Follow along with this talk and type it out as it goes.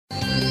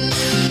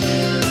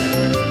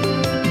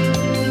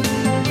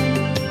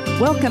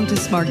Welcome to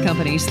Smart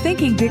Company's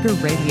Thinking Bigger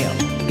Radio.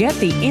 Get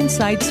the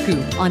inside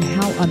scoop on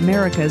how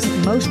America's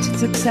most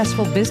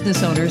successful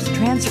business owners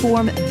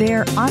transform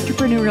their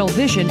entrepreneurial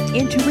vision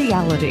into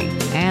reality.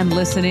 And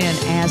listen in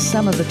as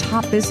some of the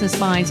top business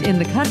minds in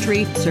the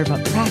country serve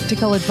up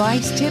practical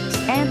advice, tips,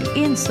 and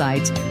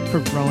insights for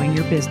growing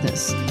your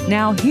business.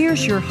 Now,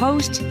 here's your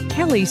host,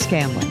 Kelly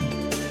Scanlon.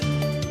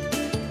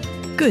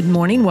 Good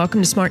morning.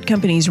 Welcome to Smart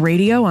Companies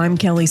Radio. I'm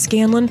Kelly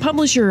Scanlon,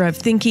 publisher of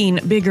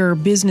Thinking Bigger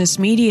Business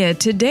Media.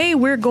 Today,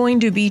 we're going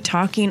to be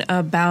talking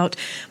about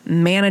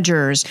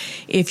managers.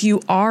 If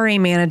you are a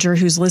manager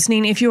who's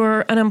listening, if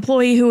you're an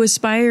employee who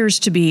aspires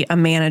to be a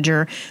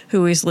manager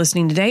who is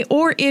listening today,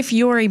 or if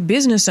you're a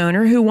business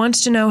owner who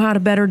wants to know how to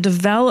better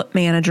develop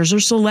managers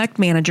or select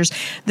managers,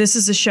 this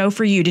is a show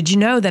for you. Did you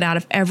know that out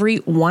of every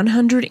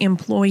 100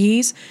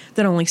 employees,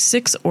 that only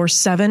 6 or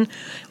 7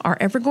 are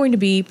ever going to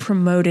be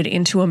promoted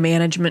into a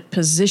management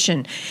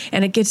position?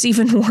 And it gets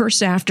even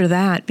worse after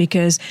that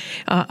because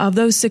of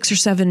those 6 or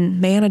 7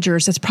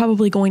 managers, that's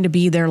probably going to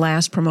be their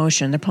last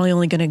promotion. They're probably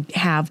only going to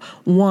have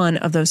one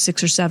of those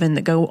 6 or 7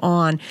 that go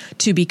on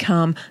to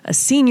become a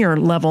senior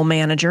level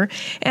manager.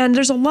 And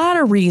there's a lot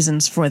of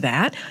reasons for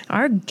that.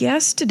 Our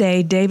guest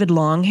today, David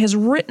Long, has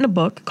written a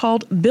book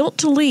called Built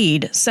to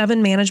Lead: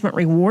 7 Management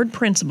Reward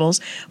Principles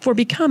for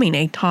Becoming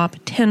a Top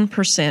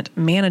 10%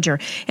 Manager.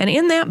 And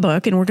in that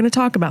book, and we're going to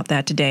talk about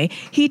that today,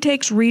 he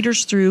takes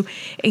readers through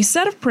a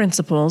set of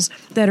principles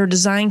that are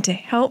designed to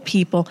help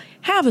people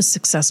have a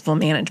successful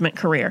management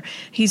career.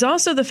 He's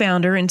also the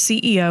founder and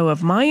CEO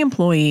of My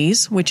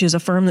Employees, which is a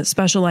firm that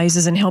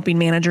specializes in helping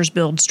managers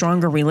build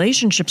stronger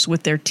relationships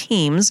with their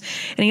teams.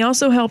 And he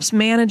also helps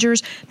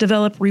managers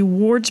develop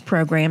rewards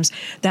programs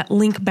that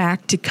link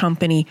back to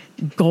company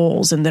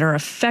goals and that are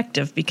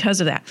effective because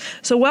of that.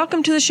 So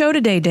welcome to the show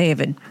today,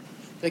 David.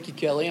 Thank you,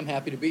 Kelly. I'm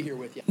happy to be here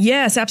with you.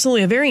 Yes,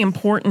 absolutely. A very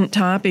important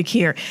topic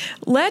here.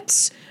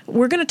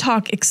 We're going to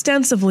talk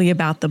extensively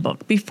about the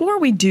book. Before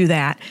we do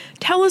that,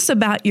 tell us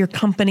about your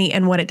company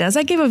and what it does.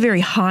 I gave a very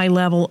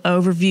high-level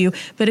overview,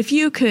 but if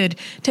you could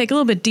take a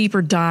little bit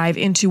deeper dive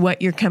into what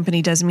your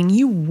company does. I mean,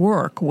 you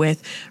work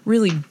with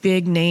really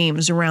big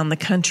names around the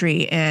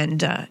country,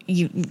 and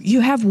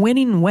you have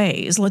winning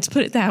ways. Let's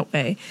put it that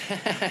way.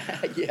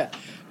 Yeah.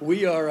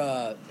 We are,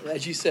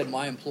 as you said,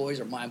 My Employees,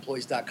 or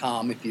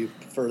myemployees.com if you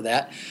prefer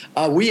that.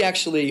 We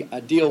actually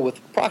deal with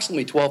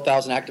approximately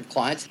 12,000 active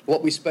clients.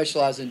 What we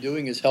specialize in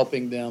doing is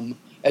helping them,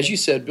 as you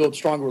said, build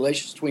strong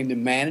relations between the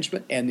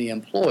management and the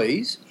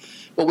employees.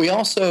 But we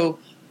also,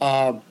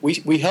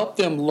 we help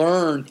them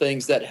learn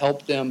things that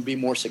help them be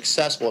more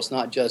successful. It's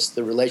not just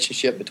the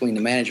relationship between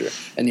the manager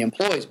and the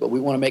employees, but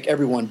we want to make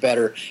everyone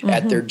better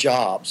at their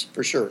jobs,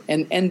 for sure.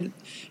 And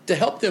to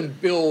help them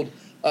build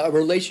a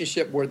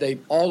relationship where they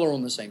all are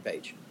on the same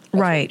page.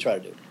 That's right. What we try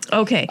to do.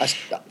 Okay.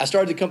 I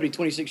started the company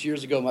 26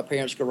 years ago in my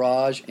parents'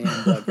 garage,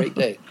 and great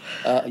day.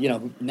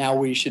 Now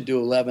we should do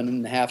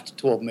 11.5 to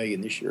 12 million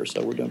this year,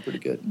 so we're doing pretty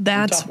good.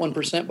 That's top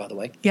 1%, by the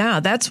way.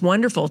 Yeah, that's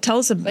wonderful. Tell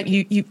us about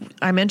you.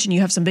 I mentioned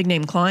you have some big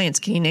name clients.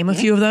 Can you name a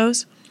few of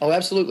those? Oh,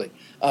 absolutely.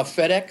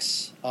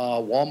 FedEx,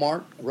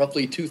 Walmart.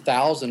 Roughly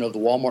 2,000 of the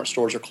Walmart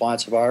stores are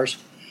clients of ours.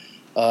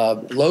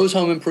 Lowe's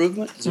Home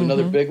Improvement is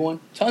another big one.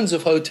 Tons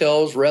of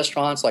hotels,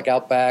 restaurants like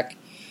Outback,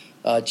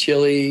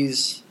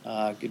 Chili's,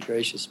 good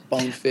gracious,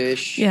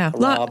 Bonefish,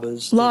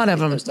 Carrabba's. A lot of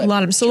them. So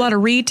a lot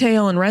of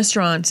retail and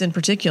restaurants in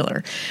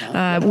particular,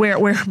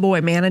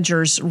 where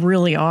managers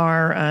really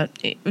are.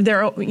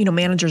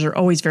 Managers are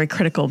always very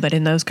critical, but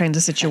in those kinds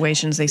of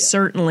situations, they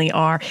certainly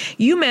are.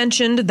 You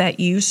mentioned that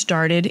you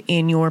started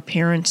in your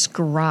parents'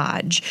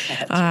 garage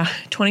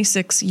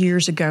 26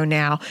 years ago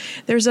now.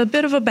 There's a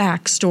bit of a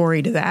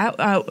backstory to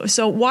that.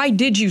 So why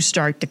did you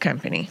start the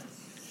company?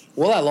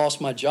 Well, I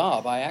lost my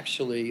job. I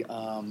actually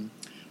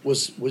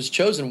was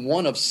chosen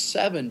one of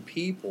 7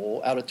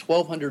 people out of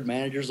 1,200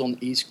 managers on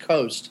the East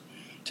Coast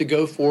to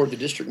go for the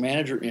district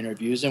manager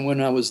interviews. And when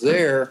I was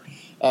there,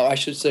 I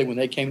should say when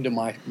they came to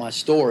my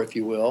store, if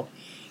you will,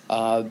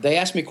 they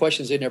asked me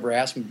questions they'd never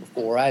asked me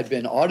before. I had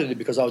been audited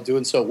because I was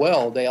doing so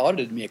well. They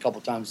audited me a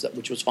couple times,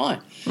 which was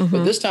fine.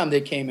 But this time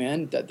they came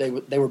in,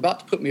 they were about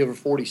to put me over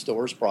 40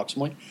 stores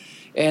approximately.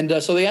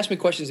 And so they asked me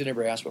questions they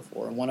never asked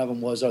before. And one of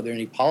them was, are there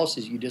any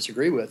policies you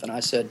disagree with? And I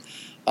said,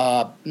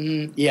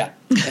 yeah.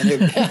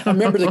 And I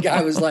remember the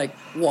guy was like,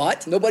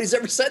 what? Nobody's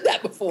ever said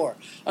that before.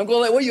 I'm going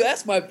like, well, you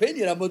asked my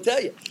opinion. I'm going to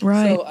tell you.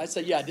 Right. So I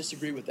said, yeah, I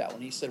disagree with that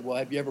one. He said, well,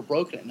 have you ever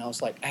broken it? And I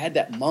was like, I had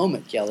that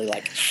moment, Kelly,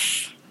 like,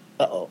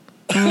 uh-oh.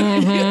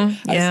 I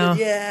said,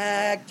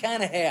 yeah, I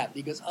kind of have.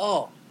 He goes,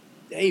 oh,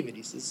 David,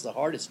 he says, this is the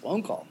hardest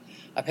phone call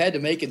I've had to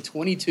make in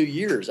 22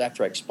 years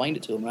after I explained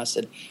it to him. And I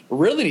said,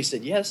 really? And he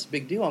said, yes,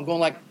 big deal. I'm going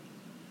like,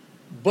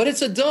 but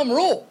it's a dumb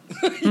rule.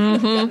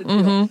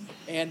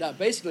 And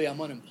basically,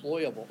 I'm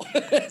unemployable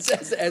as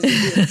it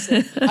is.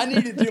 So I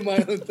need to do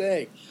my own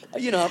thing.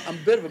 I'm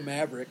a bit of a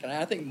maverick, and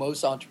I think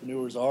most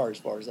entrepreneurs are as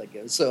far as that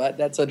goes. So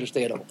that's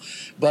understandable.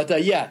 But,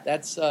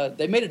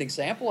 they made an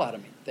example out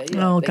of me.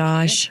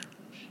 Gosh.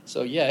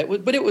 So, yeah, it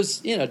was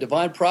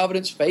divine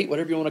providence, fate,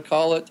 whatever you want to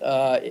call it.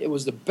 It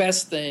was the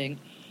best thing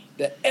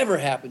that ever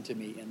happened to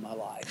me in my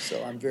life.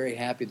 So I'm very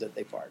happy that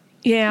they fired me.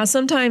 Yeah,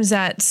 sometimes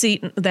that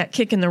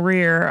kick in the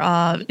rear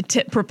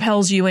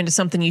propels you into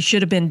something you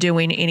should have been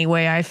doing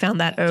anyway. I found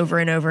that over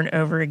and over and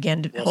over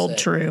again to hold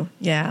true.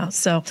 Yeah.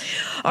 So,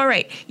 all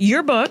right.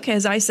 Your book,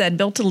 as I said,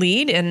 Built to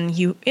Lead, and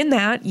you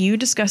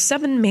discuss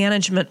 7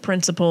 management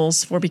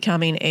principles for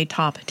becoming a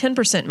top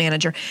 10%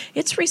 manager.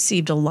 It's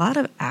received a lot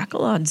of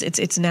accolades.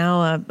 It's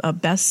now a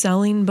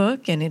best-selling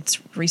book, and it's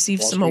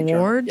received some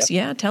awards.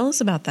 Yep. Yeah, tell us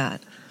about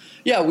that.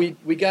 Yeah,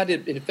 we got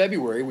it in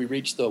February. We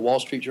reached the Wall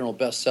Street Journal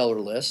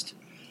bestseller list,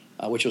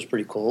 which was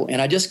pretty cool.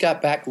 And I just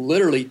got back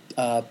literally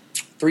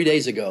 3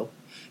 days ago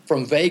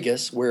from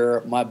Vegas,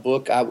 where my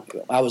book, I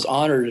was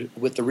honored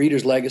with the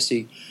Reader's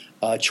Legacy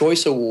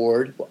Choice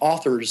Award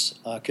Authors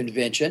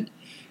Convention,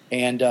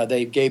 and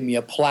they gave me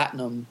a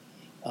platinum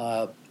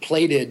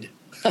plated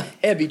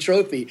heavy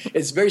trophy.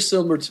 It's very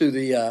similar to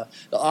the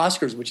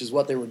Oscars, which is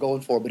what they were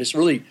going for, but it's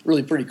really,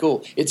 really pretty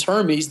cool. It's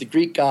Hermes, the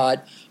Greek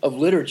god of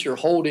literature,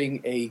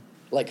 holding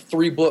like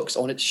 3 books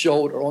on its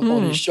shoulder,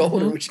 on his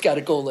shoulder, which is kind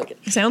of cool looking.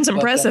 Sounds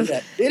impressive.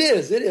 It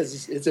is.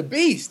 It's a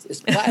beast. It's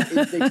they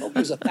told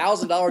me it was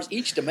 $1,000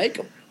 each to make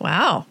them.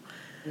 Wow.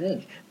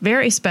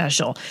 Very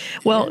special.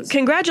 Well,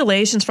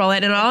 congratulations for all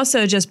that. And it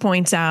also just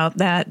points out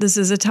that this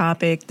is a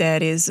topic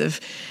that is of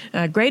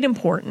great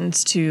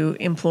importance to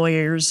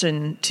employers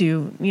and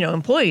to,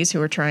 employees who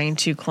are trying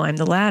to climb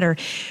the ladder.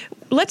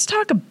 Let's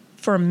talk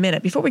for a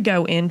minute, before we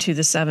go into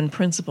the 7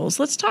 principles,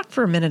 let's talk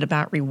for a minute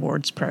about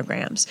rewards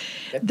programs.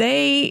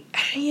 They,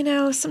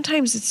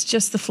 sometimes it's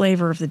just the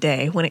flavor of the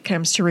day when it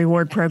comes to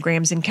reward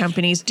programs in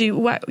companies.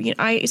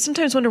 I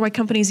sometimes wonder why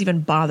companies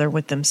even bother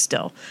with them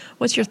still.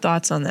 What's your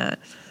thoughts on that?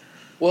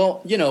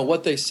 Well,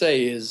 what they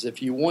say is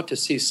if you want to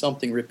see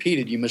something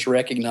repeated, you must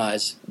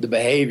recognize the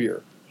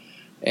behavior.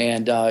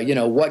 And,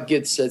 what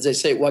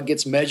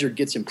gets measured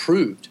gets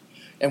improved.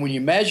 And when you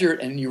measure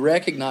it and you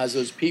recognize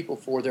those people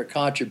for their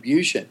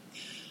contribution,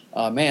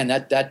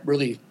 that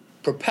really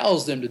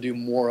propels them to do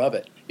more of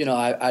it.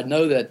 I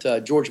know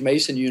that George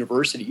Mason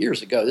University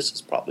years ago, this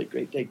is probably a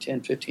great day,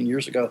 10, 15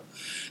 years ago,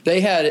 they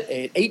had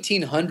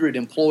 1,800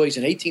 employees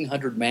and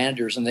 1,800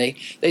 managers, and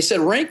they said,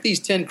 rank these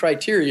 10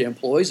 criteria,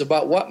 employees,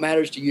 about what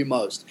matters to you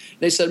most.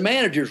 They said,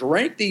 managers,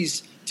 rank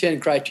these 10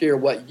 criteria,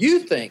 what you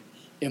think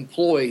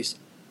employees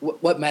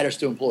what matters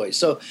to employees.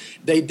 So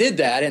they did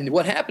that, and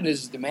what happened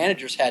is the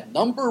managers had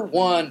number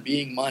 1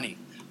 being money.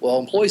 Well,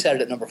 employees had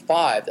it at number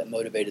 5 that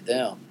motivated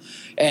them.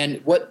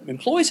 And what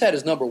employees had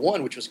as number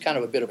 1, which was kind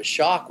of a bit of a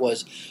shock,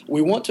 was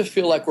we want to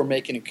feel like we're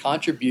making a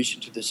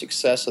contribution to the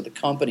success of the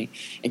company.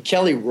 And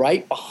Kelly,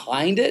 right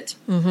behind it,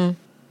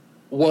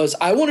 was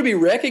I want to be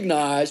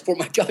recognized for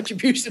my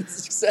contribution to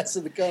the success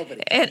of the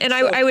company. And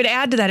I would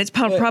add to that, it's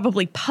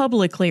probably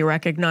publicly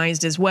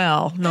recognized as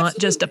well, not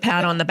just a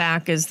pat on the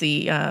back as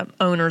the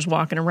owners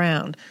walking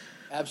around.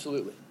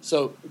 Absolutely.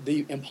 So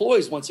the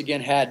employees, once again,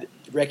 had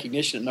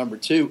recognition at number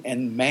 2,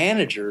 and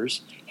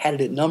managers had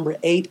it at number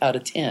 8 out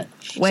of 10.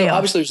 Way off.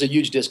 Obviously there's a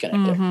huge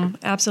disconnect there.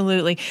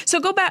 Absolutely. So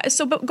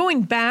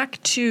going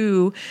back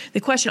to the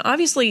question,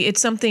 obviously it's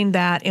something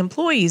that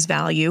employees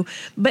value,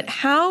 but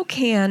how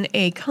can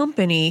a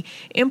company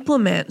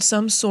implement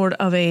some sort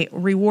of a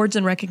rewards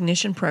and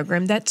recognition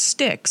program that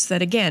sticks?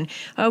 That again,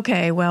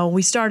 okay, well,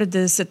 we started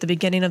this at the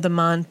beginning of the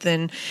month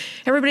and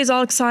everybody's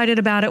all excited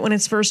about it when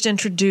it's first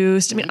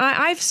introduced. I mean,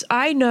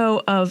 I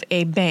know of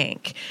a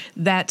bank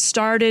that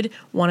started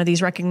one of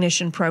these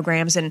recognition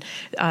programs, and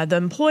the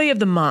employee of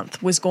the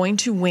month was going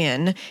to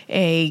win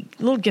a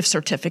little gift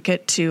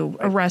certificate to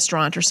a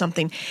restaurant or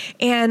something.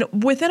 And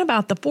within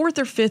about the 4th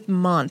or 5th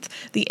month,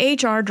 the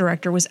HR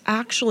director was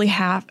actually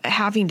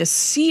having to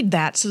seed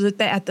that so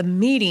that at the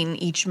meeting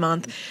each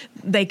month,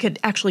 they could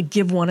actually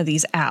give one of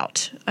these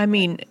out. I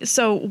mean,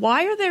 so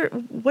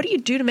what do you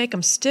do to make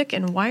them stick,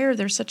 and why are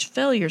there such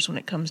failures when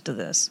it comes to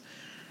this?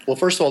 Well,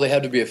 first of all, they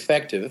have to be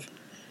effective.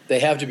 They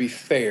have to be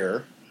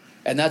fair.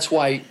 And that's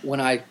why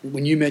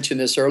when you mentioned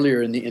this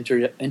earlier in the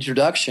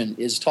introduction,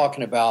 is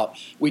talking about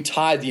we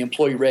tie the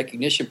employee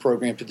recognition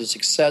program to the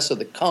success of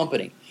the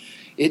company.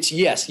 It's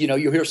yes,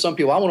 you hear some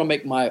people, I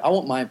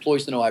want my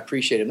employees to know I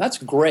appreciate them. That's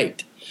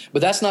great,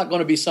 but that's not going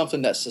to be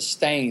something that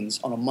sustains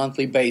on a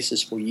monthly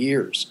basis for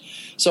years.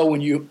 So when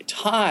you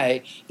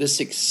tie the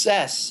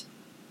success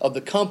of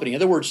the company, in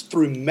other words,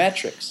 through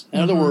metrics,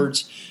 in other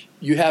words,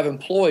 you have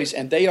employees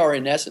and they are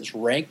in essence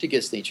ranked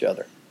against each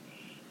other.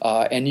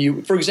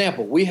 For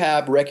example, we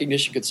have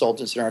recognition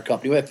consultants in our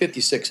company. We have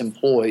 56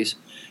 employees,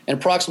 and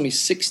approximately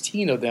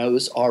 16 of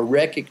those are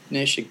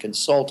recognition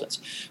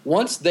consultants.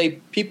 Once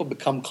people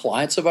become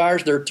clients of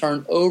ours, they're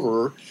turned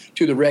over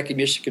to the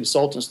recognition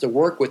consultants to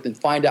work with and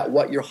find out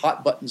what your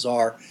hot buttons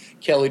are,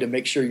 Kelly, to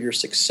make sure you're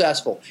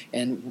successful.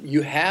 And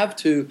you have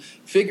to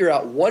figure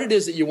out what it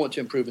is that you want to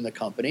improve in the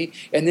company,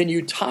 and then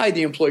you tie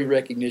the employee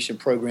recognition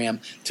program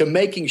to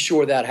making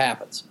sure that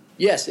happens.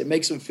 Yes, it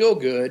makes them feel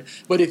good,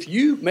 but if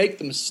you make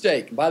the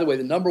mistake, and by the way,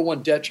 the number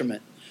 1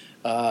 detriment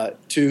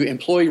to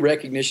employee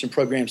recognition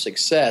program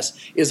success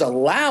is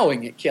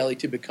allowing it, Kelly,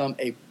 to become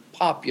a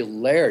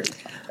popularity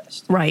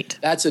contest. Right.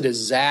 That's a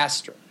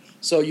disaster.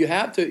 So you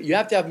have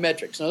to have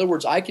metrics. In other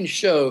words, I can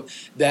show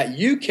that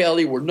you,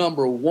 Kelly, were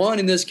number 1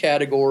 in this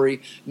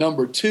category,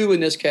 number 2 in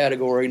this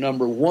category,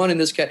 number 1 in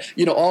this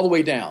category, all the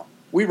way down.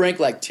 We rank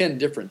like 10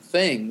 different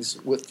things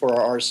for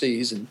our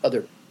RCs and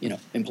other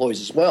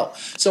employees as well.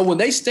 So when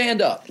they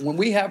stand up, when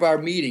we have our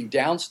meeting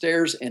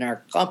downstairs in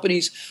our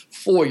company's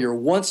foyer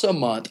once a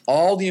month,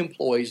 all the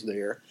employees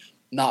there,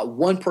 not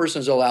one person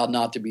is allowed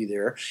not to be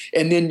there.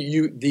 And then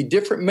the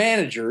different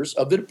managers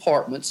of the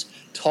departments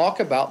talk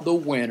about the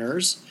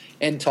winners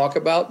and talk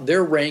about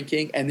their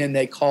ranking, and then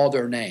they call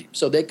their name.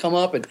 So they come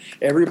up and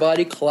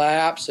everybody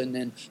claps, and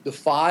then the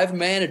 5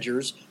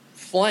 managers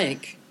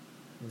flank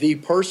the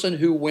person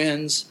who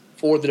wins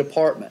for the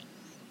department.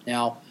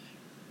 Now,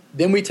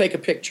 then we take a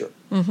picture.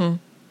 Mm-hmm.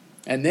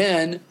 And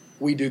then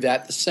we do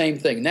the same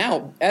thing.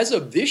 Now, as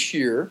of this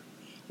year,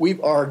 we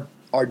are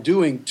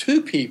doing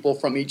 2 people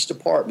from each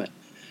department.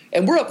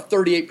 And we're up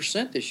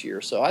 38% this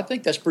year, so I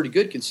think that's pretty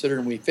good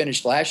considering we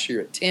finished last year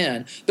at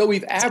 10, though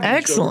we've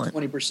averaged over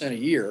 20% a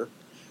year,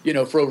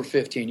 for over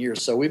 15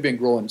 years. So we've been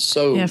growing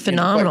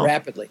phenomenal. Quite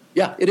rapidly.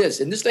 Yeah, it is.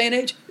 In this day and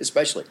age,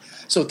 especially.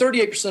 So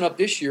 38% up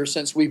this year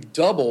since we've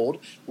doubled,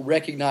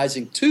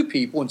 recognizing 2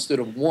 people instead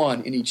of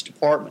 1 in each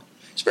department.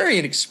 It's very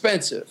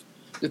inexpensive.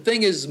 The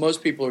thing is,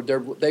 most people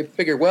they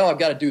figure, well, I've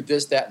got to do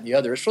this, that, and the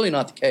other. It's really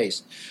not the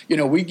case.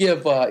 We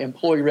give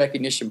employee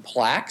recognition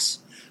plaques.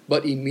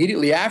 But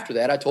immediately after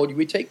that, I told you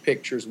we take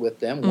pictures with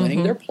them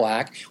winning their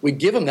plaque. We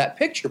give them that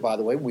picture, by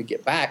the way, when we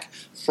get back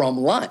from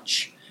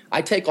lunch.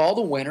 I take all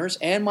the winners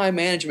and my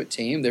management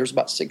team. There's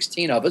about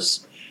 16 of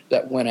us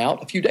that went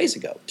out 2 days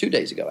ago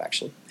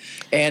actually.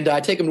 And I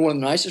take them to one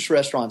of the nicest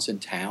restaurants in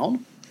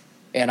town,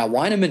 and I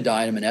wine them and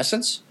dine them in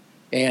essence.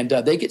 And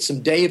they get some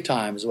Dave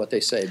time is what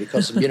they say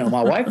because,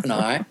 my wife and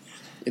I,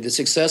 the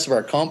success of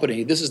our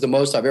company, this is the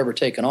most I've ever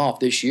taken off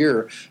this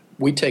year.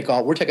 We're taking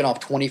off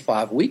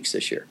 25 weeks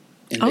this year.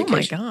 Oh,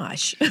 my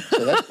gosh.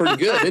 So that's pretty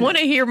good. I want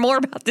to hear more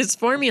about this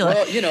formula.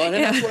 Well, and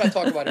that's what I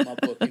talk about in my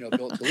book,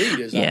 Built to Lead,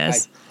 is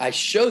yes. I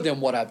show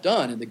them what I've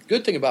done. And the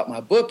good thing about my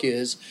book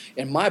is,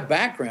 in my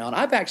background,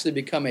 I've actually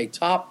become a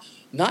top,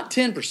 not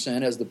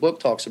 10%, as the book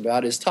talks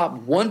about, is top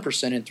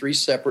 1% in 3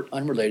 separate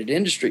unrelated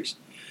industries.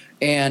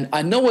 And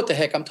I know what the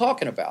heck I'm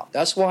talking about.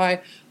 That's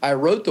why I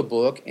wrote the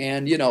book,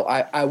 and,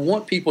 I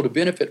want people to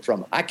benefit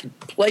from it. I can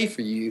play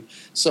for you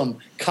some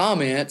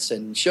comments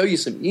and show you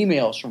some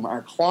emails from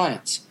our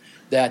clients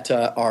that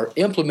are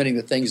implementing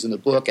the things in the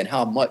book and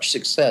how much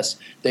success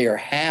they are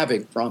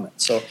having from it.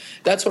 So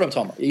that's what I'm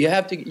talking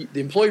about. The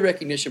employee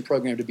recognition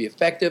program, to be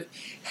effective,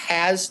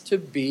 has to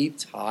be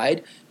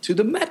tied to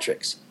the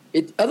metrics.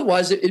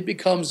 Otherwise, it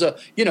becomes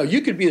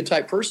you could be the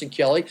type person,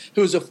 Kelly,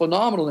 who is a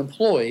phenomenal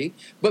employee,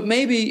 but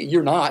maybe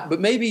you're not. But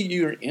maybe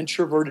you're an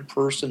introverted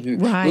person who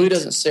really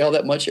doesn't say all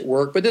that much at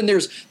work. But then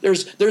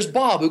there's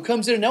Bob, who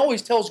comes in and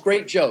always tells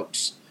great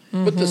jokes.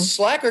 Mm-hmm. But the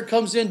slacker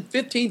comes in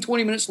 15,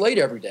 20 minutes late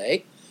every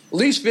day. At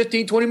least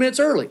 15, 20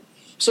 minutes early.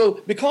 So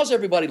because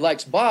everybody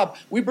likes Bob,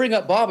 we bring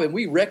up Bob and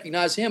we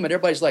recognize him, and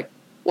everybody's like,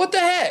 what the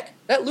heck?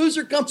 That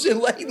loser comes in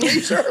late and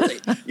leaves early.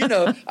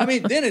 Then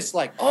it's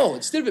like,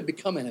 instead of it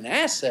becoming an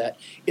asset,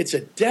 it's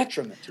a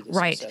detriment to the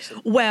success.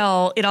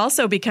 Well, it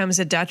also becomes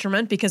a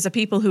detriment because the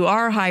people who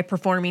are high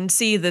performing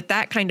see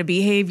that kind of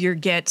behavior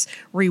gets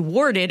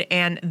rewarded,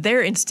 and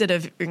instead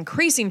of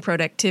increasing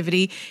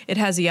productivity, it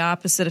has the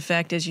opposite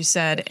effect, as you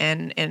said,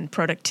 and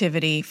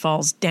productivity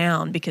falls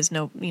down because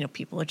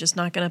people are just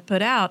not going to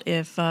put out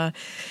if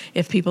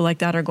people like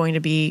that are going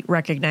to be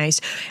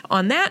recognized.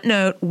 On that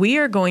note, we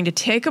are going to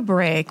take a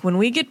break.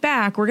 When we get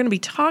back, we're going to be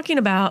talking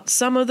about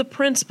some of the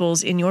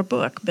principles in your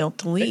book, Built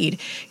to Lead.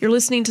 You're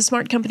listening to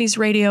Smart Companies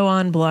Radio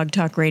on Blog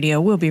Talk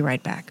Radio. We'll be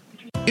right back.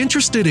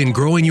 Interested in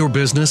growing your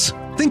business?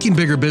 Thinking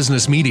Bigger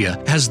Business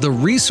Media has the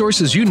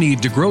resources you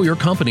need to grow your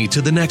company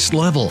to the next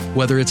level,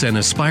 whether it's an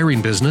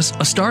aspiring business,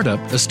 a startup,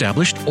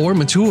 established, or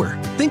mature.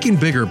 Thinking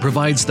Bigger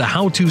provides the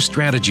how-to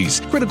strategies,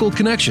 critical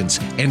connections,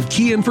 and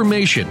key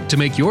information to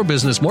make your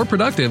business more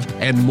productive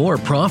and more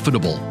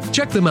profitable.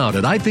 Check them out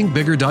at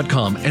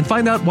ithinkbigger.com and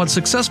find out what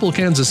successful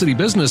Kansas City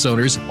business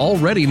owners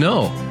already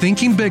know.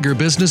 Thinking Bigger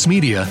Business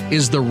Media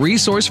is the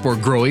resource for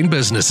growing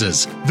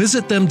businesses.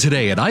 Visit them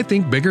today at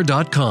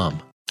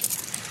ithinkbigger.com.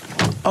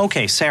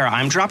 Okay, Sarah,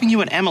 I'm dropping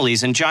you at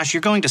Emily's, and Josh,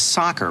 you're going to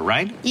soccer,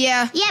 right?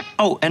 Yeah. Yep.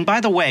 Oh, and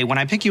by the way, when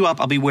I pick you up,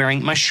 I'll be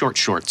wearing my short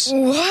shorts.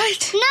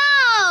 What?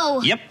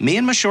 No! Yep, me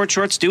and my short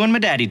shorts doing my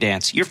daddy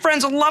dance. Your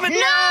friends will love it.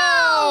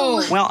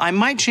 No! Well, I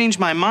might change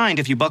my mind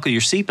if you buckle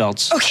your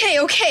seatbelts. Okay,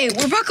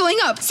 we're buckling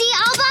up. See,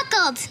 all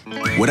buckled.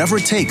 Whatever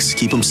it takes,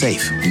 keep them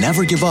safe.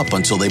 Never give up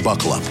until they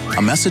buckle up.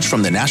 A message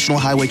from the National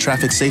Highway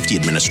Traffic Safety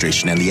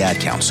Administration and the Ad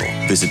Council.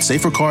 Visit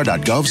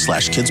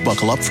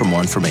safercar.gov/kidsbuckleup for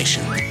more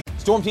information.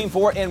 Storm Team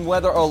 4 in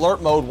weather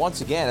alert mode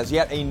once again as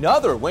yet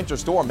another winter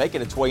storm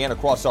making its way in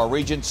across our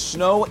region.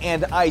 Snow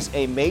and ice,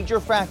 a major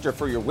factor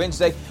for your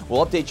Wednesday.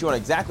 We'll update you on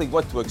exactly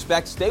what to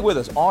expect. Stay with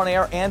us on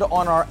air and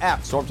on our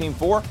app. Storm Team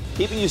 4,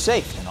 keeping you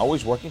safe and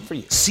always working for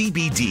you.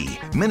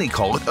 CBD. Many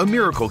call it a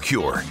miracle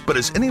cure. But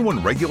is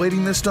anyone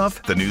regulating this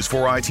stuff? The News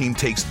 4i team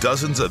takes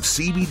dozens of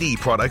CBD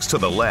products to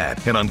the lab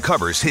and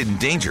uncovers hidden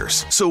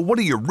dangers. So what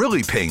are you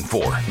really paying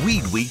for?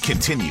 Weed Week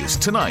continues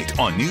tonight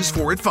on News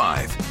 4 at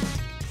 5.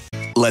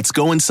 Let's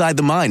go inside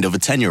the mind of a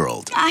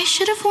 10-year-old. I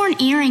should have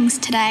worn earrings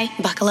today.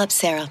 Buckle up,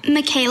 Sarah.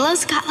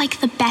 Michaela's got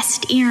like the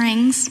best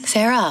earrings.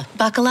 Sarah,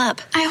 buckle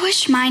up. I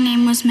wish my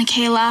name was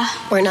Michaela.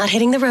 We're not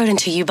hitting the road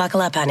until you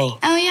buckle up, honey.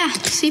 Oh yeah,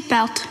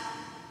 seatbelt.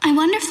 I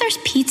wonder if there's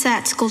pizza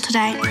at school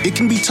today. It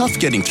can be tough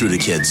getting through to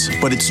kids,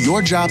 but it's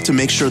your job to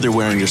make sure they're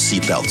wearing your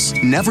seatbelts.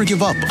 Never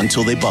give up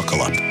until they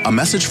buckle up. A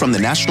message from the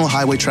National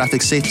Highway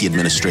Traffic Safety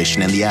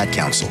Administration and the Ad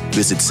Council.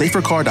 Visit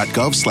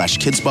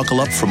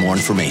safercar.gov/kidsbuckleup for more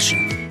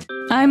information.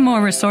 I'm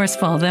more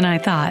resourceful than I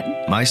thought.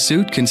 My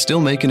suit can still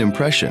make an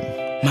impression.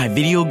 My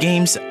video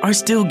games are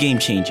still game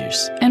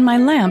changers. And my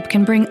lamp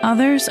can bring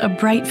others a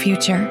bright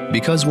future.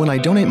 Because when I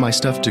donate my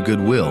stuff to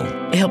Goodwill,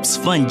 it helps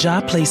fund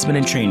job placement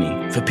and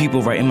training for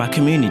people right in my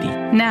community.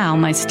 Now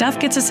my stuff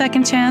gets a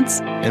second chance.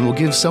 And will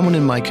give someone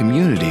in my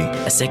community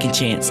a second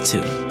chance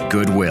too.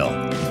 Goodwill.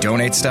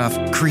 Donate stuff,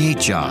 create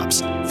jobs.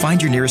 Find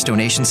your nearest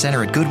donation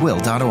center at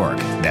goodwill.org.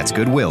 That's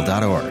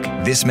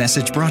goodwill.org. This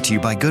message brought to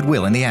you by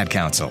Goodwill and the Ad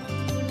Council.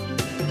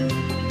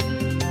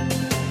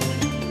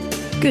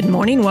 Good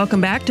morning.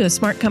 Welcome back to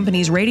Smart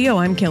Companies Radio.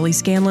 I'm Kelly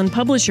Scanlon,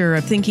 publisher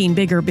of Thinking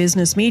Bigger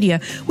Business Media.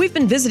 We've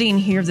been visiting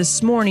here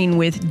this morning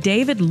with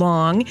David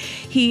Long.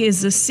 He is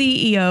the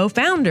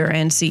founder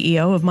and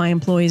CEO of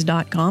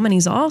MyEmployees.com, and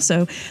he's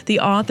also the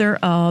author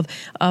of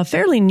a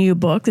fairly new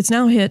book that's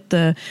now hit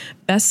the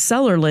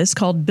bestseller list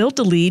called Built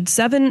to Lead,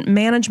 7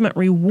 Management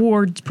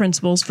Rewards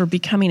Principles for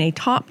Becoming a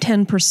Top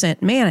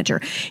 10%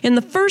 Manager. In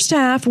the first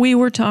half, we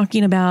were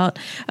talking about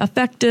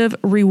effective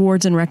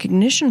rewards and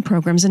recognition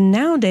programs. And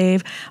now,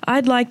 Dave,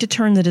 I'd like to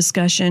turn the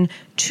discussion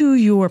to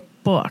your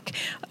book.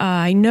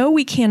 I know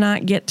we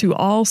cannot get through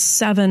all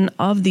 7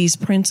 of these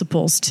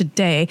principles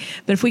today,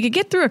 but if we could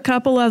get through a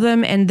couple of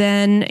them and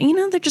then,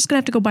 they're just going to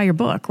have to go buy your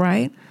book,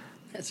 right?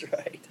 That's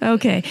right.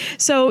 Okay.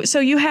 So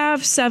you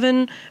have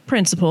 7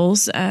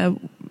 principles.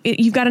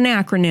 You've got an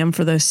acronym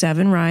for those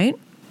 7, right?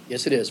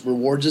 Yes, it is.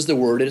 Rewards is the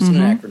word. It's an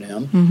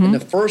acronym. Mm-hmm. And the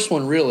first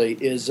one really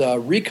is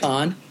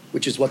recon,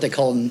 which is what they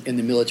call in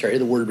the military,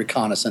 the word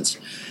reconnaissance.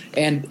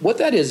 And what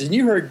that is, and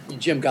you heard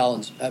Jim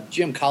Collins'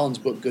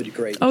 book, Good to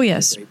Great. Oh,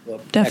 yes. Great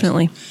book.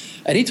 Definitely.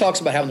 Excellent. And he talks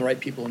about having the right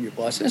people on your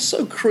bus. And it's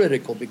so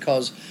critical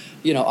because,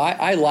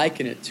 I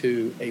liken it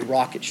to a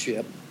rocket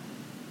ship,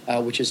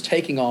 which is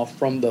taking off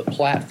from the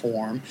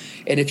platform.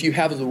 And if you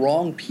have the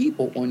wrong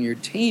people on your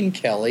team,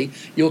 Kelly,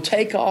 you'll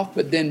take off,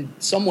 but then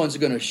someone's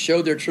going to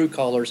show their true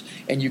colors,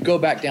 and you go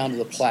back down to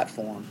the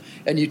platform.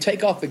 And you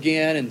take off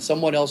again, and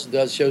someone else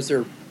shows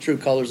their true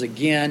colors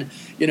again,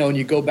 and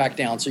you go back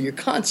down. So you're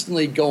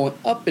constantly going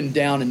up and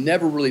down and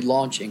never really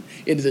launching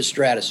into the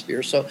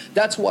stratosphere. So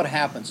that's what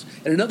happens.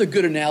 And another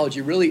good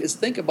analogy really is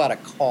think about a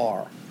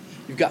car.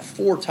 You've got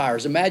 4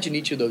 tires. Imagine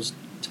each of those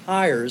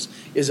tires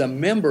is a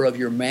member of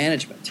your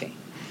management team.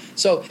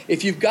 So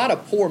if you've got a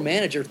poor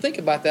manager, think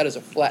about that as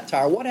a flat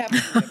tire. What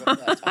happens when you have a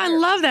flat tire? I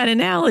love that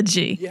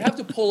analogy. You have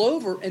to pull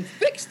over and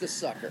fix the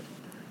sucker.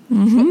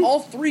 Mm-hmm. But all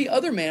 3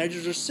 other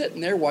managers are sitting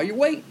there while you're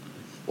waiting.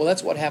 Well,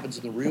 that's what happens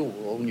in the real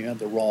world when you have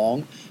the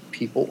wrong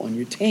people on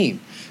your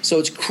team. So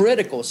it's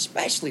critical,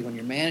 especially when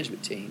you're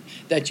management team,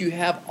 that you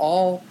have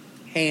all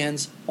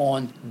hands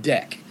on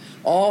deck.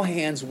 All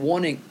hands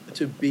wanting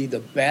to be the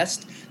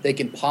best they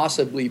can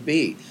possibly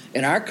be.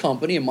 In our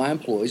company and my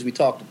employees, we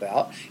talked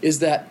about, is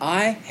that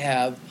I've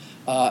had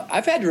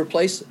to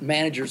replace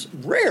managers.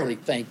 Rarely,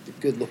 thank the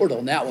good Lord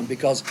on that one,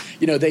 because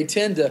they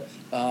tend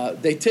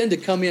to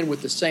come in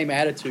with the same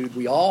attitude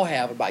we all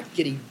have about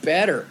getting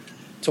better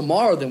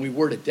tomorrow than we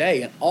were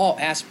today in all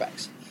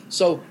aspects.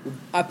 So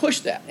I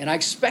push that, and I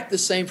expect the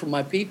same from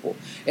my people.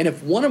 And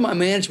if one of my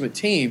management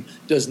team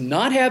does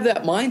not have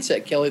that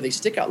mindset, Kelly, they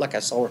stick out like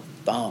a sore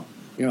thumb.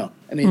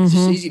 It's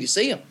just easy to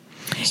see them.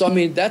 So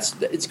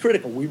it's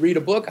critical. We read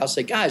a book. I'll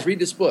say, guys, read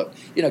this book.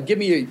 Give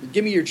me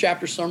your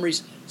chapter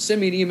summaries.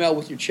 Send me an email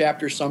with your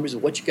chapter summaries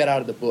of what you got out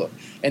of the book.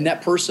 And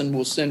that person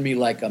will send me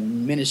like a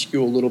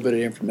minuscule little bit of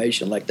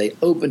information, like they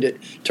opened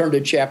it, turned a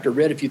chapter,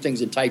 read a few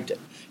things, and typed it.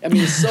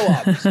 It's so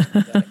obvious.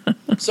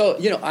 So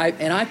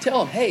I tell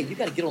them, hey, you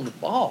got to get on the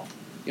ball.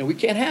 We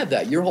can't have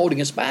that. You're holding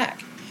us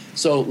back.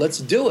 So let's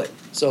do it.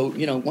 So,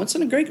 once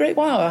in a great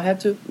while, I have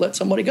to let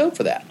somebody go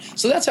for that.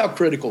 So that's how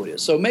critical it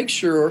is. So make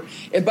sure,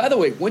 and by the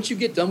way, once you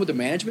get done with the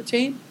management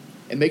team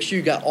and make sure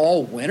you got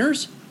all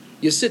winners,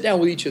 you sit down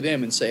with each of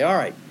them and say, all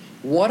right,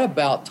 what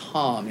about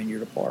Tom in your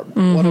department?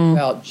 Mm-hmm. What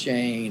about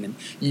Jane? And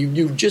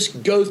you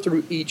just go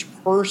through each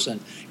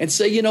person and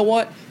say, you know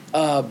what,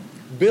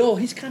 Bill,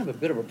 he's kind of a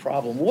bit of a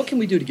problem. What can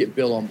we do to get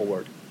Bill on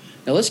board?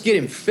 Now let's get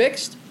him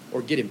fixed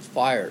or get him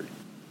fired.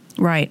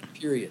 Right.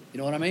 Period. You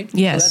know what I mean?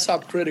 Yes. So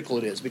that's how critical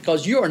it is,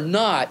 because you are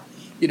not,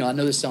 I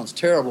know this sounds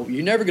terrible, but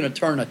you're never going to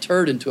turn a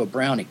turd into a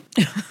brownie.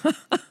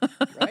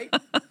 Right?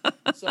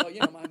 So,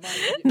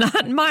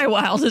 not in my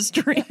wildest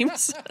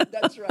dreams.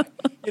 That's right.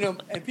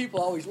 And people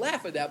always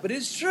laugh at that, but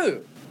it's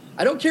true.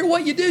 I don't care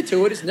what you do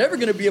to it, it's never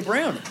going to be a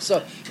brownie.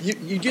 So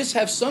you just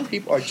have some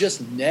people are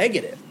just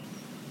negative.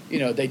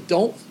 They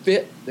don't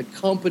fit the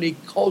company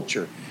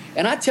culture.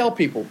 And I tell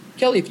people,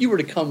 Kelly, if you were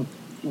to come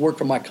work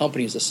for my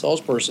company as a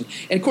salesperson,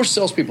 and of course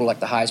salespeople are like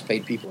the highest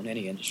paid people in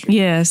any industry.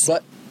 Yes.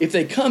 But if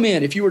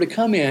you were to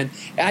come in,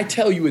 I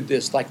tell you with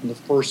this, like in the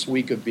first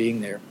week of being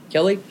there,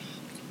 Kelly,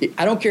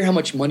 I don't care how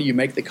much money you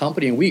make the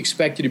company, and we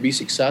expect you to be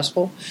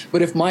successful,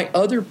 but if my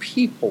other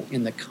people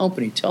in the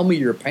company tell me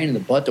you're a pain in the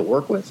butt to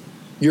work with,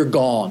 you're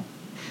gone.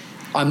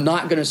 I'm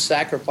not going to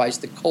sacrifice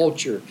the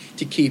culture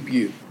to keep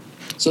you.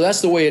 So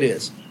that's the way it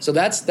is. So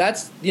that's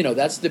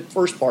the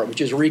first part,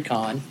 which is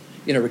recon.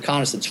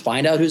 Reconnaissance.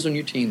 Find out who's on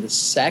your team. The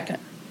second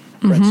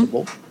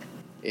principle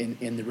in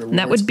the rewards and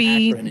that would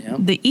be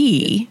acronym, the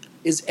E.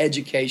 Is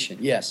education.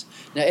 Yes.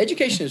 Now,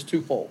 education is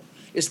twofold.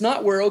 It's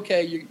not where,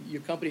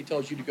 your company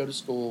tells you to go to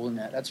school and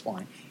that's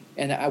fine.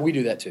 And we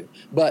do that too.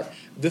 But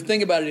the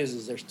thing about it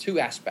is there's two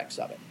aspects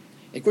of it.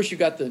 And of course, you've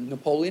got the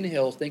Napoleon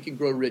Hill Think and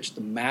Grow Rich,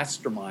 the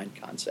mastermind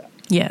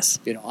concept. Yes.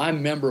 I'm a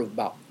member of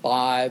about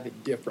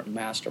 5 different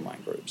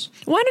mastermind groups.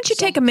 Why don't you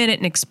take a minute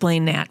and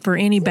explain that for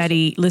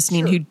anybody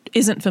listening who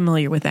isn't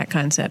familiar with that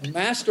concept? A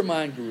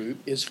mastermind group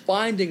is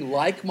finding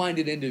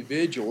like-minded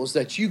individuals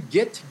that you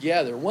get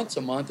together once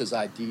a month is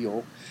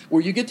ideal,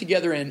 where you get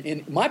together.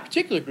 In my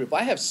particular group,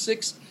 I have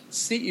 6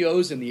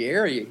 CEOs in the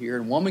area here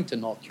in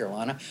Wilmington, North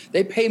Carolina.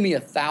 They pay me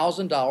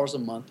 $1,000 a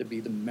month to be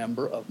the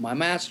member of my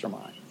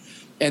mastermind.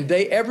 And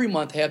they every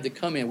month have to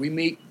come in. We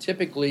meet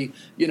typically,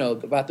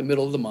 about the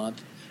middle of the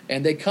month.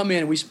 And they come in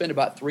and we spend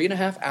about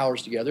 3.5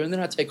 hours together. And then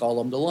I take all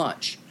of them to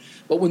lunch.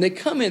 But when they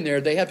come in there,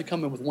 they have to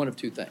come in with one of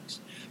two things.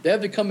 They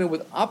have to come in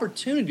with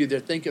opportunity they're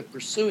thinking of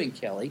pursuing,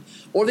 Kelly.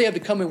 Or they have to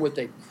come in with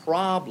a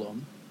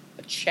problem,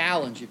 a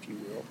challenge, if you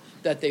will,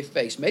 that they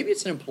face. Maybe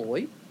it's an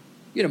employee.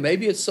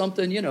 Maybe it's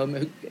something,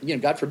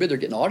 God forbid they're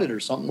getting audited or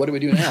something. What do we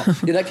do now?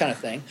 That kind of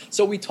thing.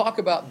 So we talk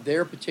about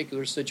their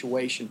particular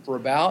situation for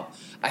about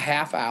a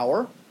half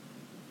hour,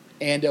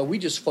 and we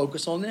just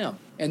focus on them.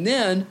 And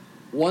then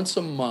once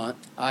a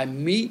month, I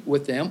meet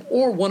with them,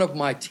 or one of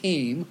my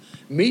team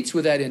meets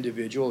with that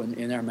individual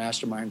in our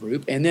mastermind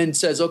group, and then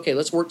says, okay,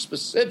 let's work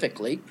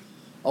specifically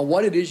on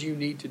what it is you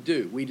need to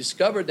do. We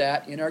discovered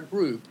that in our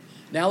group.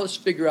 Now let's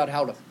figure out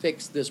how to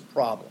fix this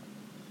problem.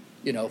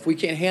 If we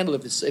can't handle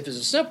it, if it's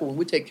a simple one,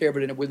 we take care of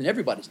it when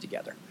everybody's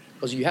together.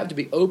 Because you have to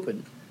be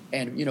open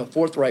and,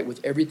 forthright with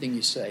everything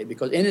you say.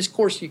 And of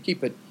course, you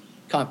keep it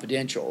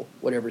confidential,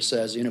 whatever it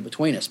says,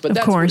 between us. But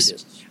that's what it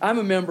is. I'm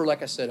a member,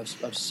 like I said,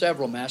 of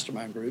several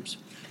mastermind groups.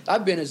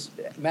 I've been in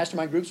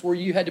mastermind groups where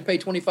you had to pay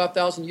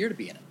 $25,000 a year to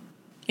be in it.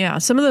 Yeah,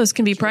 some of those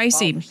can be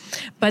pricey,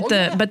 but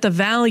the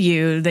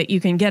value that you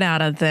can get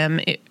out of them,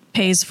 it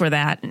pays for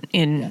that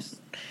in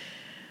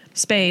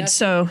spades.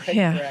 So,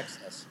 yeah.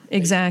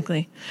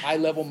 Exactly.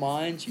 High-level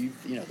minds,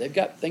 they've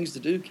got things to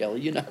do,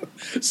 Kelly,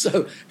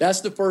 So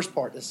that's the first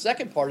part. The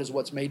second part is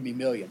what's made me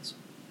millions.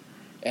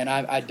 And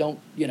I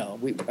don't,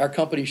 our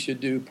company should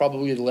do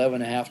probably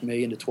 $11.5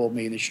 million to $12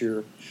 million this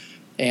year.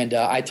 And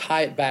I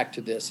tie it back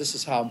to this. This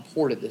is how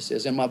important this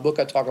is. In my book,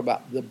 I talk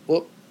about the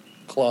book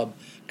club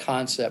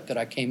concept that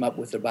I came up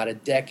with about a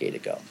decade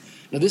ago.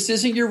 Now, this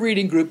isn't your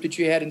reading group that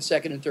you had in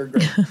 2nd and 3rd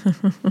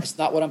grade. That's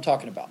not what I'm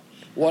talking about.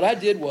 What I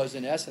did was,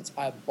 in essence,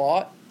 I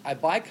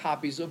buy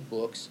copies of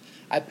books.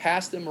 I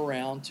pass them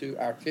around to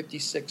our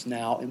 56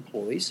 now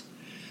employees,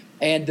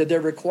 and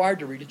they're required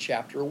to read a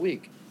chapter a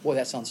week. Boy,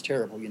 that sounds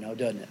terrible,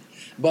 doesn't it?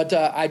 But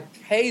I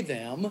pay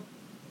them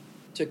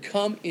to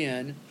come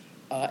in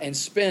and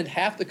spend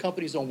half the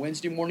companies on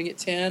Wednesday morning at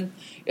 10,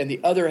 and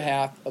the other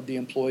half of the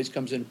employees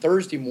comes in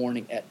Thursday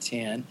morning at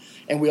 10,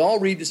 and we all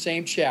read the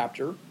same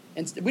chapter.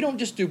 And we don't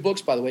just do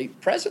books, by the way.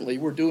 Presently,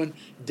 we're doing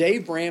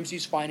Dave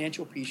Ramsey's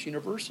Financial Peace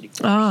University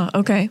course. Ah,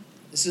 okay.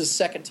 This is the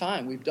second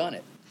time we've done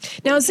it.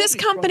 Now, is this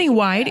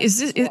company-wide? Is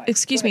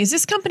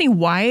this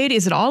company-wide?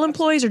 Is it all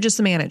employees or just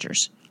the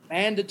managers?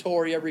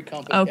 Mandatory, every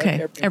company.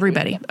 Okay,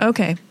 everybody.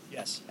 Okay.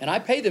 Yes, and I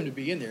pay them to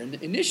be in there. And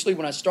initially,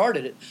 when I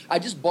started it, I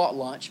just bought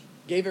lunch,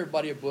 gave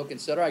everybody a book, and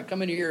said, all right,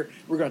 come in here.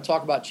 We're going to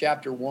talk about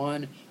chapter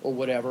 1 or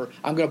whatever.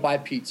 I'm going to buy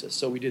pizza.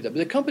 So we did that. But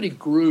the company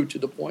grew to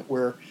the point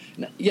where,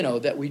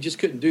 that we just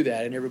couldn't do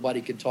that, and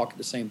everybody could talk at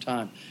the same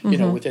time,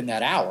 within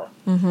that hour.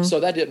 Mm-hmm. So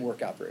that didn't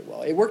work out very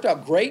well. It worked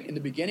out great in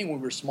the beginning when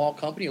we were a small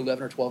company,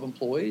 11 or 12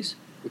 employees,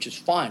 which is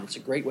fine. It's a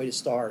great way to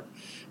start.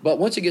 But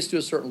once it gets to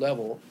a certain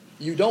level,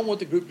 you don't want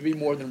the group to be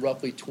more than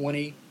roughly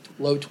 20,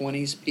 low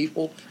 20s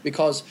people,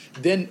 because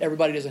then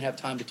everybody doesn't have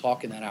time to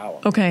talk in that hour.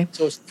 Okay.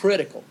 So it's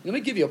critical. Let me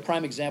give you a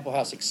prime example of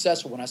how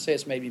successful, when I say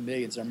it's maybe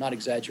millions, I'm not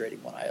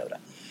exaggerating one iota.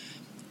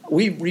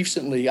 We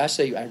recently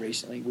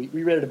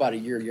we read it about a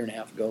year and a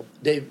half ago,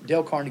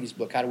 Dale Carnegie's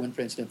book, How to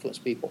Influence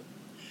People.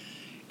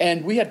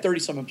 And we had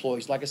 30-some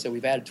employees. Like I said,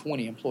 we've added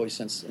 20 employees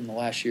since in the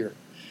last year.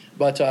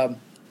 But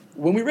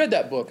When we read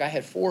that book, I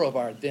had 4 of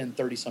our then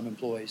 30-some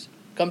employees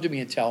come to me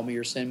and tell me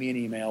or send me an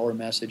email or a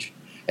message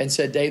and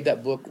said, Dave,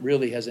 that book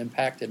really has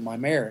impacted my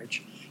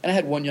marriage. And I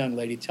had one young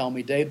lady tell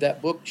me, Dave,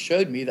 that book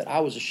showed me that I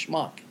was a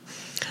schmuck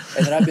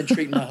and that I've been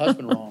treating my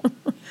husband wrong.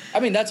 I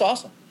mean, that's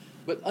awesome.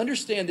 But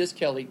understand this,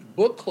 Kelly,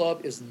 book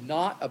club is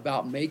not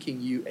about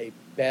making you a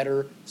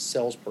better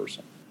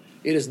salesperson.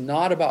 It is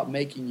not about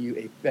making you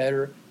a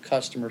better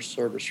customer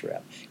service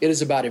rep. It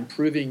is about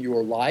improving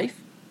your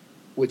life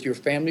with your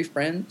family,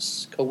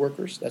 friends,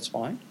 coworkers, that's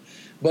fine.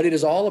 But it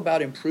is all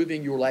about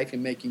improving your life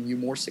and making you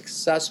more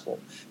successful.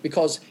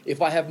 Because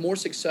if I have more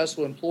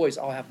successful employees,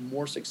 I'll have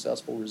more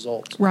successful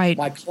results. Right.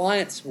 My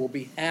clients will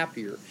be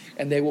happier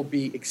and they will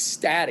be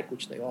ecstatic,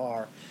 which they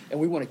are,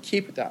 and we want to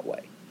keep it that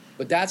way.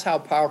 But that's how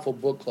powerful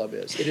book club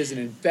is. It is an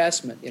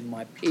investment in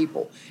my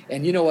people.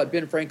 And you know what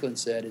Ben Franklin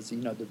said is,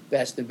 the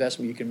best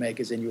investment you can make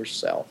is in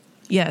yourself.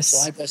 Yes.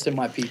 So I invest in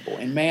my people.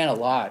 And man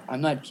alive, I'm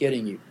not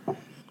kidding you.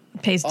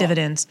 Pays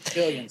dividends.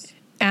 Billions.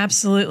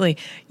 Absolutely.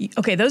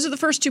 Okay, those are the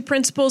first 2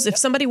 principles. If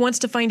somebody wants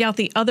to find out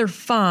the other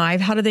 5,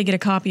 how do they get a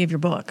copy of your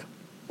book?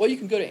 Well, you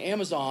can go to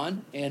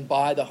Amazon and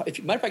buy if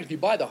you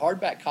buy the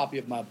hardback copy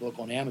of my book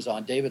on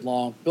Amazon, David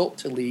Long, Built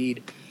to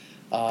Lead,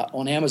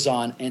 on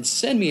Amazon, and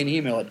send me an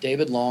email at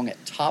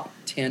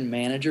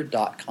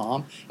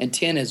davidlong@top10manager.com. And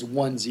 10 is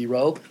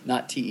 10,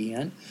 not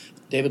TEN.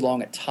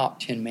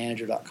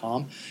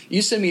 davidlong@top10manager.com.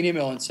 You send me an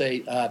email and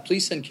say,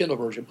 please send Kindle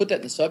version. Put that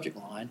in the subject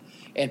line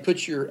and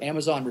put your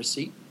Amazon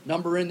receipt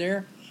number in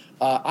there.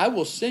 I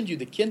will send you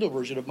the Kindle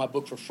version of my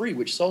book for free,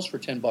 which sells for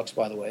 $10,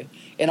 by the way.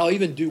 And I'll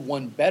even do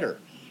one better.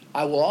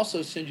 I will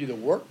also send you the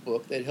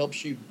workbook that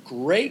helps you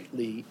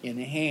greatly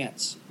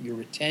enhance your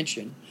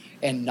retention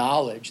and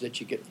knowledge that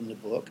you get from the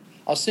book.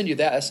 I'll send you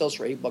that. That sells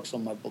for $8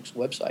 on my book's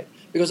website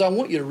because I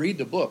want you to read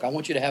the book. I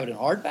want you to have it in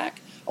hardback.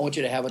 I want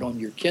you to have it on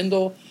your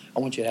Kindle. I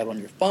want you to have it on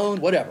your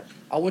phone, whatever.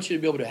 I want you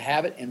to be able to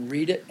have it and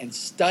read it and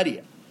study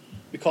it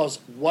because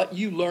what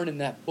you learn in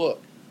that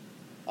book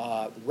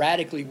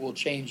radically will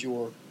change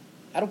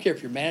I don't care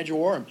if you're manager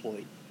or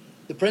employee.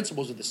 The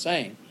principles are the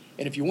same.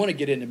 And if you want to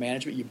get into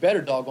management, you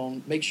better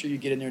doggone make sure you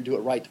get in there and do it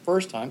right the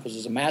first time because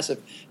there's a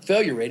massive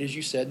failure rate, as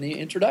you said in the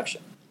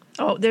introduction.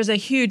 Oh, there's a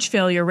huge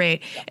failure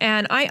rate.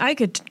 And I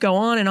could go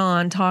on and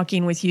on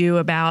talking with you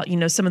about,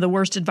 some of the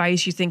worst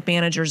advice you think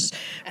managers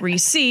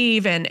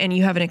receive. And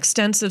you have an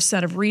extensive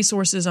set of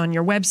resources on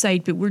your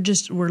website, but we're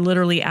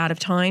literally out of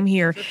time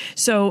here.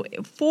 So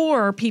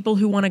for people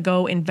who want to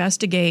go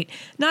investigate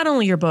not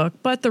only your book,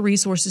 but the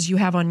resources you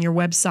have on your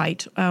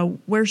website,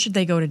 where should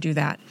they go to do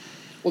that?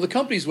 Well, the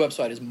company's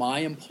website is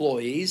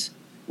myemployees,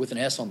 with an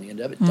S on the end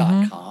of it,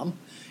 Mm-hmm. .com.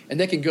 And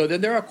they can go there.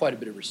 There are quite a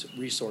bit of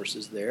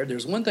resources there.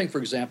 There's one thing, for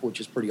example, which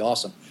is pretty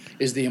awesome,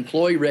 is the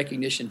employee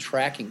recognition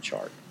tracking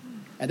chart.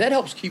 And that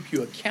helps keep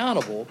you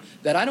accountable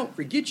that I don't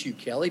forget you,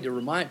 Kelly, to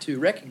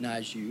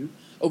recognize you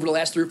over the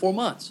last 3 or 4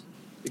 months.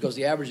 Because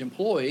the average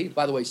employee,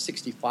 by the way,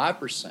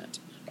 65%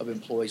 of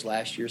employees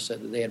last year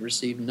said that they had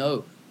received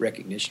no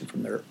recognition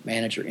from their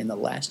manager in the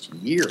last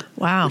year.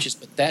 Wow. Which is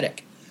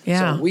pathetic.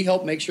 Yeah. So we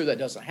help make sure that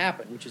doesn't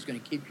happen, which is going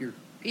to keep your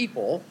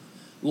people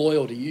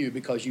loyal to you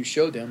because you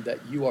show them that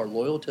you are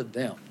loyal to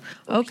them.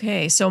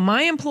 Okay, so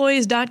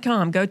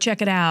myemployees.com. Go check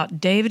it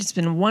out. David, it's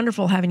been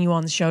wonderful having you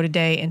on the show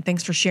today, and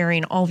thanks for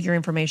sharing all of your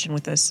information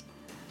with us.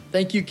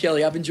 Thank you,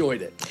 Kelly. I've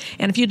enjoyed it.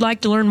 And if you'd like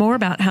to learn more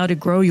about how to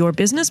grow your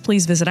business,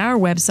 please visit our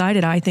website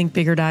at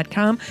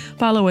ithinkbigger.com.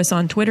 Follow us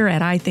on Twitter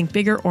at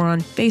ithinkbigger or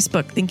on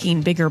Facebook,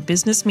 Thinking Bigger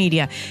Business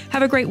Media.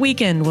 Have a great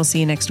weekend. We'll see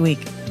you next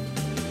week.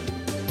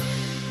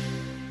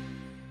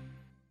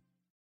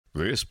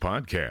 This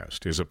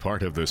podcast is a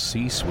part of the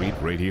C-Suite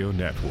Radio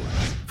Network.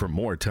 For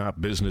more top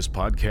business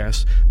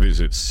podcasts,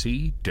 visit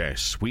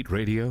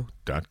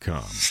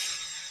c-suiteradio.com.